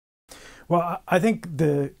Well, I think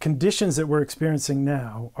the conditions that we're experiencing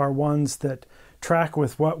now are ones that track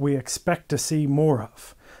with what we expect to see more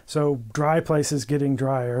of. So dry places getting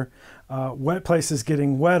drier, wet places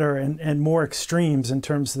getting wetter, and more extremes in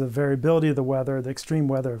terms of the variability of the weather, the extreme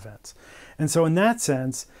weather events. And so in that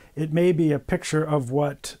sense, it may be a picture of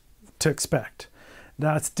what to expect.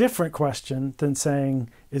 Now, it's a different question than saying,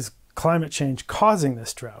 is climate change causing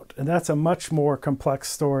this drought? And that's a much more complex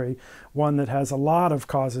story, one that has a lot of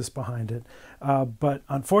causes behind it. But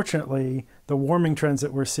unfortunately, the warming trends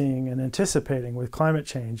that we're seeing and anticipating with climate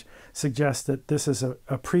change suggest that this is a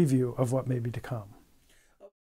preview of what may be to come.